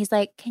do it, and he's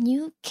like, can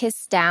you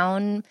kiss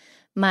down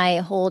my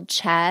whole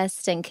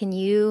chest, and can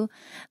you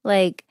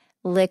like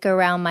lick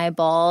around my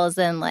balls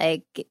and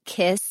like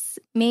kiss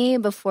me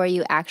before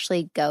you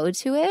actually go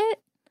to it?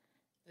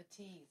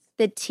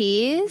 The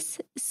tease.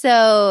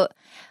 So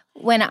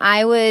when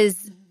I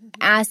was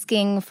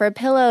asking for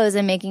pillows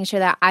and making sure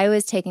that I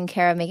was taken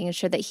care of, making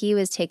sure that he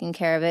was taking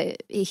care of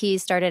it, he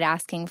started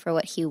asking for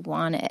what he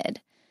wanted.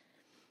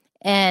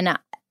 And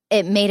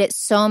it made it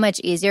so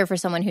much easier for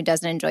someone who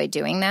doesn't enjoy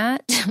doing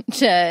that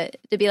to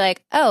be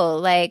like, oh,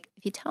 like,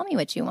 if you tell me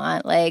what you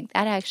want, like,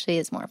 that actually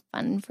is more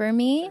fun for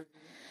me.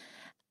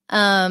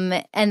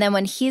 And then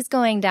when he's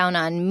going down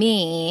on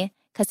me,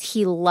 because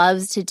he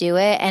loves to do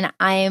it, and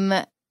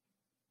I'm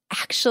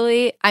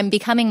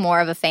becoming more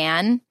of a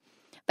fan,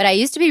 but I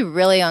used to be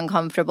really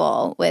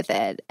uncomfortable with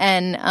it.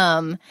 And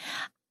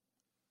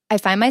I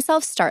find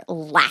myself start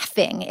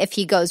laughing if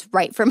he goes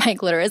right for my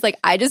clitoris. Like,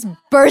 I just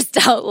burst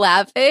out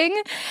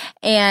laughing.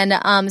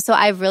 And so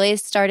I've really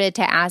started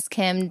to ask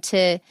him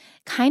to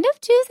kind of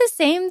do the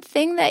same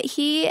thing that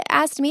he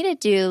asked me to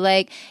do,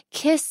 like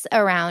kiss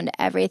around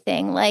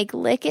everything, like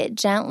lick it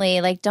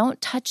gently, like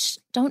don't touch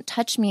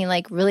me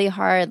like really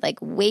hard, like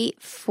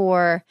wait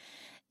for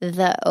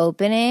the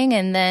opening,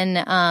 and then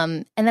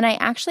I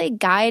actually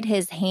guide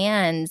his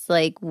hands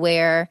like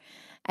where,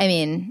 I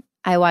mean,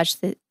 I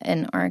watched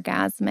an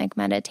orgasmic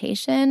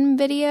meditation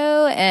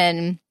video,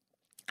 and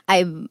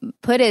I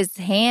put his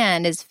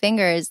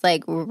fingers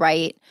like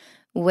right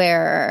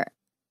where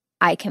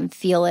I can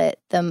feel it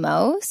the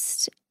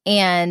most.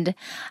 And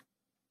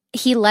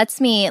he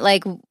lets me,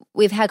 like,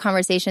 we've had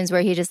conversations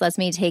where he just lets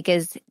me take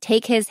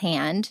his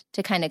hand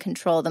to kind of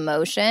control the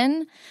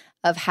motion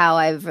of how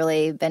I've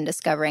really been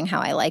discovering how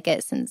I like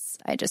it since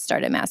I just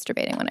started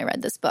masturbating when I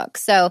read this book.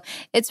 So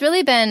it's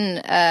really been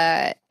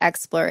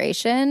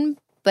exploration,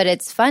 but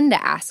it's fun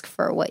to ask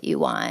for what you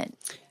want.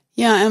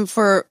 Yeah, and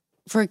for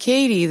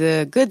Katie,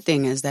 the good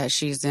thing is that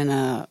she's in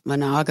a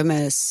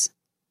monogamous,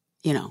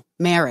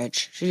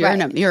 marriage. You're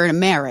in a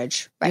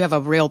marriage. Right. You have a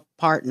real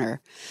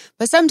partner.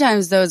 But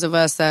sometimes those of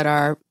us that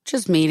are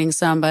just meeting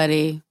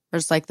somebody, or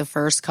it's like the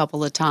first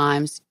couple of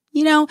times,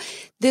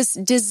 this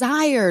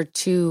desire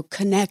to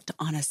connect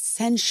on a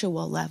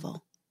sensual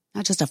level.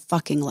 Not just a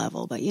fucking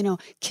level, but,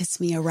 kiss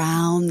me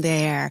around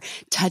there,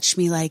 touch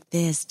me like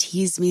this,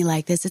 tease me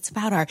like this. It's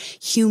about our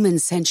human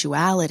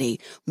sensuality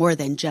more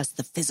than just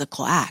the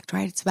physical act,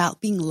 right? It's about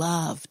being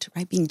loved,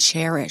 right? Being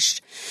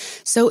cherished.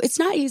 So it's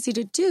not easy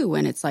to do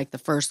when it's like the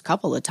first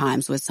couple of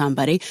times with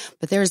somebody,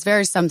 but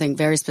there's something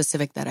very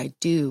specific that I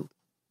do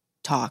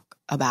talk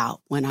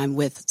about when I'm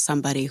with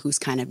somebody who's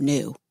kind of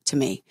new to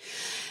me,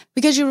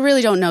 because you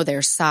really don't know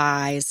their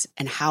size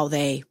and how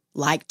they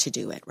like to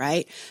do it,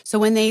 right? So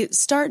when they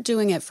start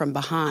doing it from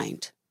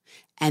behind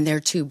and they're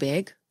too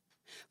big,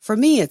 for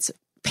me, it's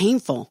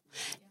painful.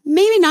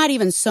 Maybe not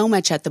even so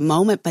much at the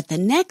moment, but the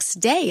next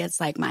day,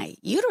 it's like my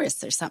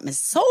uterus or something is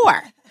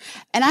sore.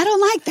 And I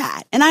don't like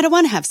that. And I don't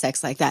want to have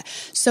sex like that.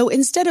 So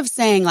instead of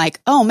saying like,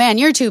 oh man,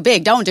 you're too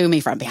big, don't do me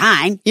from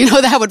behind,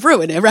 that would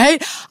ruin it,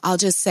 right? I'll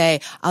just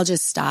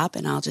stop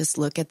and I'll just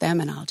look at them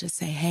and I'll just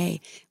say,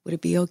 hey, would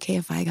it be okay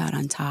if I got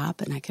on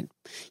top and I could,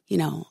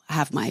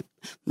 have my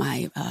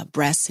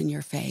breasts in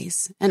your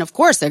face? And of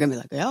course they're going to be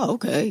like, yeah,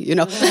 okay,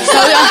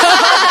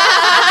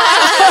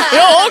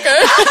 Oh,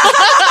 okay.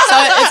 So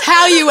it's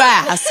how you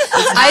ask.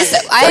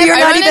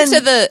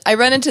 I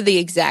run into the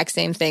exact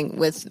same thing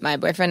with my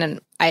boyfriend, and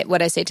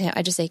what I say to him,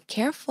 I just say,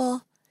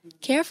 careful,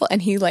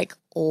 and he like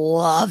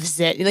loves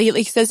it.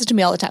 He says it to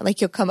me all the time. Like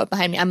he'll come up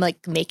behind me. I'm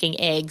like making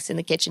eggs in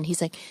the kitchen.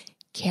 He's like,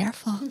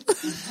 careful. Totally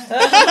see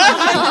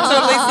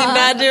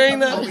Matt doing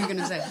that. What were you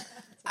gonna say?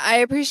 I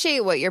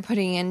appreciate what you're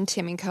putting in,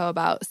 Tamiko,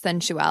 about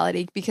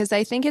sensuality, because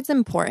I think it's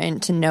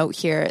important to note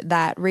here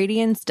that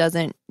radiance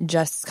doesn't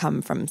just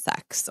come from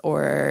sex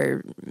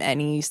or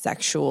any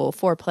sexual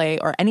foreplay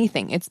or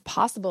anything. It's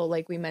possible,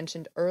 like we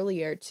mentioned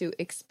earlier, to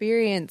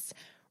experience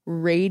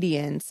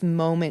radiance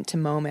moment to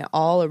moment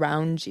all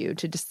around you,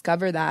 to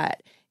discover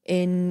that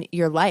in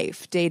your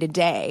life day to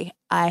day.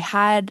 I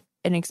had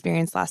an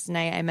experience last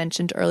night. I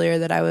mentioned earlier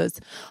that I was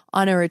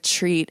on a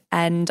retreat,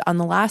 and on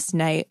the last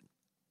night,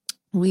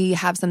 we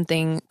have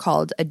something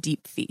called a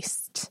deep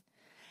feast.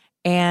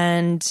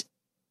 And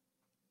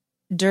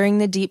during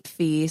the deep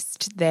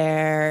feast,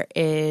 there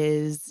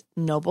is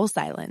noble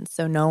silence.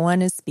 So no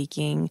one is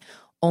speaking,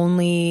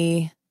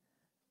 only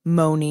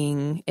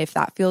moaning if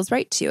that feels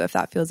right to you, if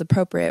that feels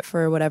appropriate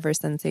for whatever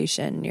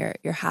sensation you're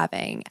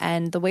having.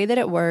 And the way that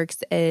it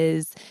works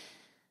is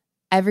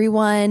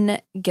everyone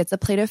gets a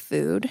plate of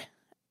food,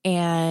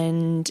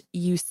 and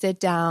you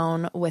sit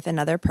down with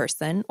another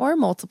person or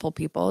multiple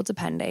people,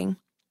 depending,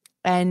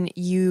 and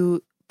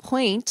you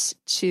point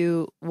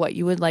to what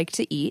you would like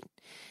to eat,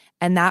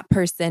 and that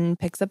person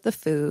picks up the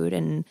food,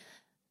 and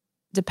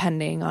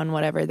depending on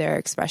whatever their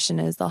expression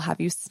is, they'll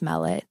have you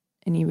smell it,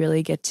 and you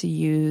really get to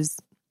use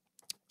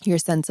your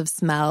sense of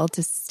smell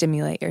to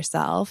stimulate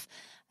yourself.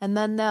 And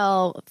then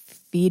they'll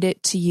feed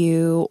it to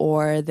you,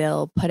 or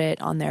they'll put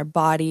it on their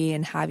body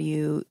and have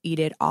you eat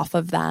it off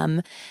of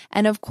them.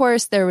 And of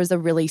course, there was a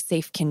really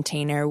safe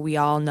container. We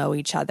all know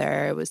each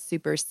other. It was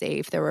super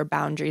safe. There were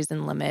boundaries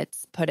and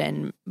limits put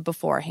in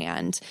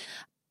beforehand.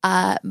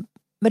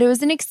 But it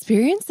was an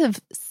experience of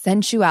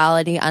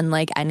sensuality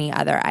unlike any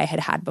other I had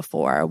had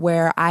before,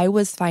 where I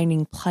was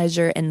finding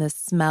pleasure in the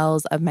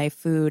smells of my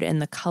food, in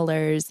the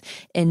colors,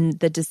 in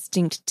the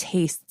distinct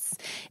tastes,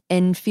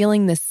 in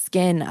feeling the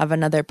skin of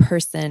another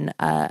person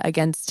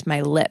against my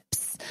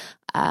lips.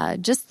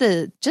 Just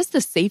the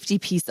safety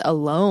piece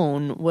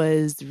alone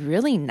was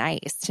really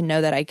nice, to know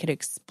that I could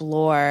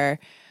explore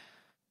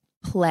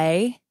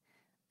play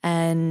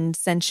and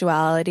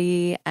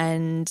sensuality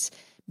and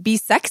be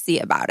sexy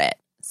about it.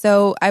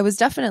 So I was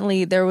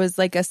there was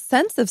like a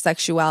sense of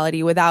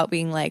sexuality without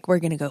being like, we're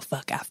going to go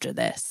fuck after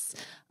this.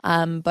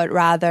 But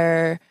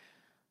rather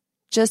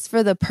just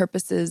for the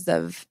purposes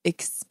of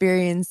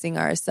experiencing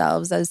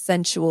ourselves as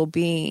sensual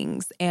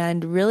beings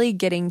and really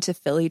getting to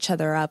fill each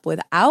other up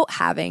without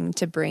having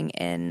to bring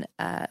in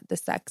the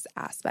sex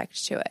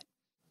aspect to it.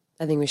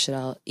 I think we should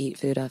all eat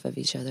food off of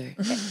each other.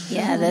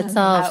 Yeah, let's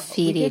all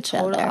feed each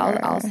other.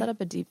 I'll set up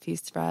a deep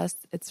feast for us.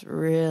 It's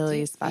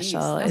really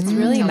special. It's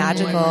really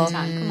magical.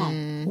 Come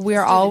on.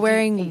 We're all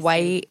wearing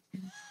white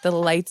The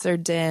lights are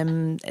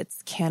dim.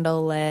 It's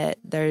candle lit.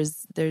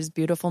 There's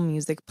beautiful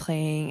music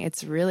playing.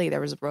 There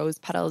was rose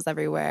petals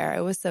everywhere.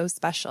 It was so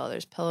special.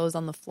 There's pillows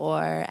on the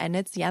floor, and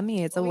it's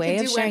yummy. It's a way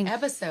of sharing. We could do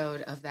an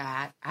episode of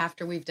that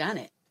after we've done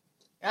it.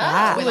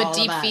 Yeah. With a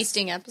deep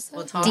feasting episode.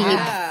 We'll talk Deep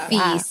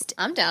feast.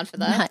 I'm down for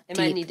that. It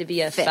might need to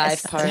be a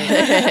 5-part.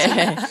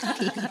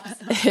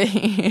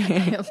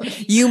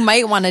 You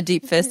might want a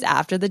deep fist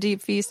after the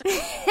deep feast.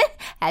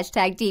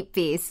 Hashtag deep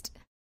feast.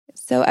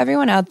 So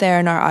everyone out there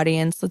in our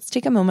audience, let's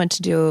take a moment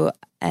to do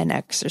an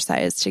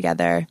exercise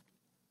together.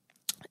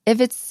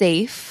 If it's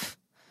safe,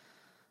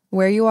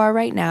 where you are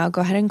right now,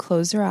 go ahead and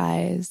close your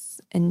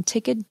eyes and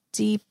take a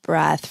deep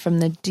breath from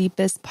the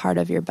deepest part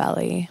of your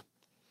belly.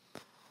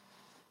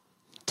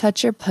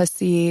 Touch your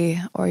pussy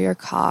or your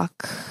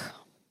cock.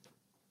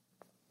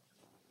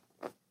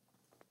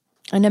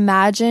 And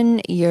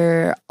imagine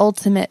your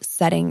ultimate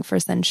setting for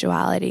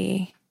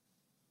sensuality.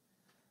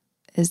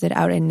 Is it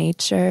out in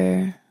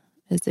nature?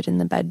 Is it in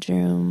the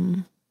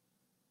bedroom?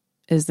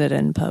 Is it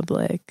in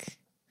public?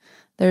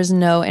 There's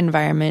no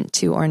environment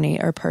too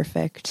ornate or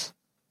perfect.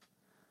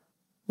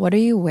 What are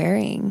you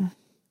wearing?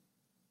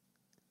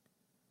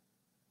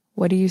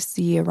 What do you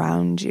see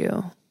around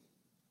you?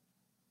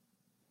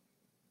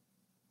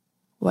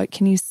 What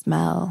can you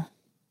smell?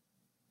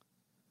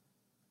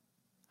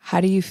 How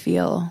do you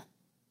feel?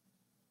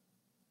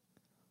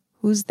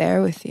 Who's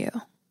there with you?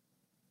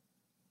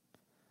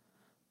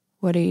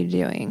 What are you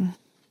doing?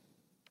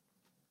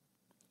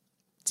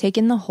 Take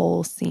in the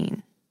whole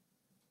scene.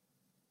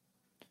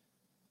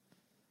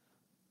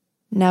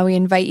 Now we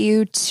invite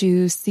you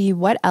to see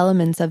what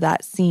elements of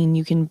that scene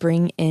you can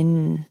bring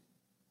in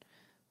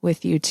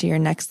with you to your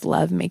next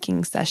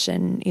love-making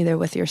session, either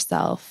with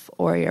yourself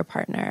or your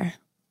partner.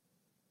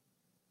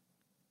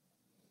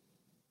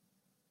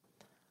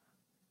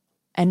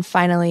 And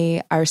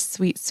finally, our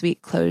sweet,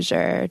 sweet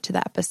closure to the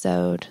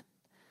episode,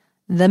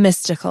 the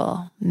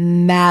mystical,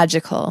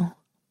 magical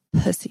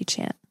pussy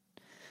chant.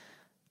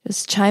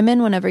 Just chime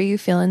in whenever you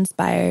feel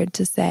inspired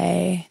to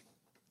say,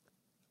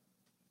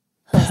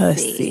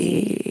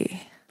 pussy.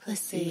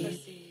 Pussy.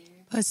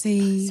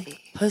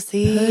 Pussy. Pussy.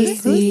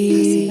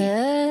 Pussy.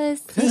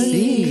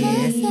 Pussy.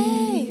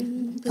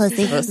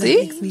 Pussy. Pussy.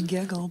 Makes me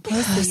giggle.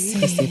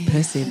 Pussy.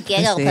 Pussy.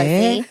 Giggle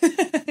pussy.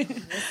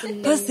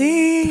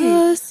 Pussy.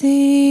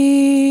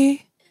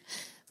 Pussy.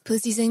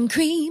 Pussies and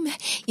cream.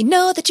 You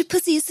know that your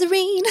pussy is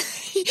serene.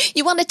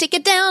 You want to take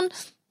it down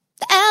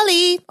the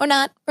alley or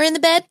not, or in the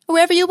bed, or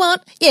wherever you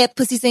want. Yeah,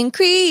 pussies and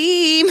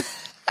cream.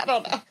 I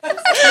don't know.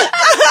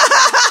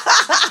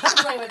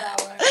 Play with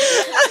that one.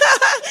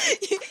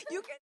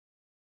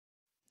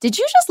 Did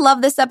you just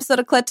love this episode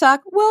of Clit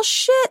Talk? Well,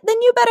 shit,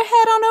 then you better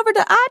head on over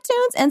to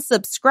iTunes and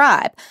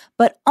subscribe,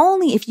 but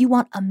only if you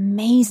want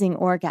amazing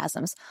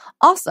orgasms.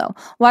 Also,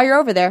 while you're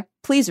over there,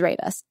 please rate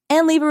us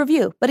and leave a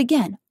review. But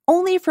again,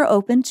 only if you're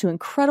open to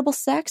incredible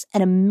sex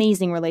and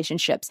amazing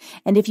relationships.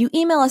 And if you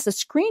email us a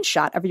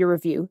screenshot of your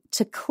review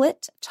to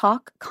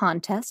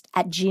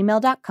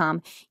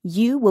clittalkcontest@gmail.com,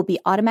 you will be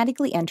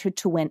automatically entered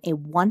to win a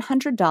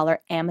 $100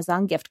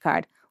 Amazon gift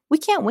card. We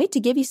can't wait to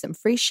give you some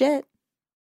free shit.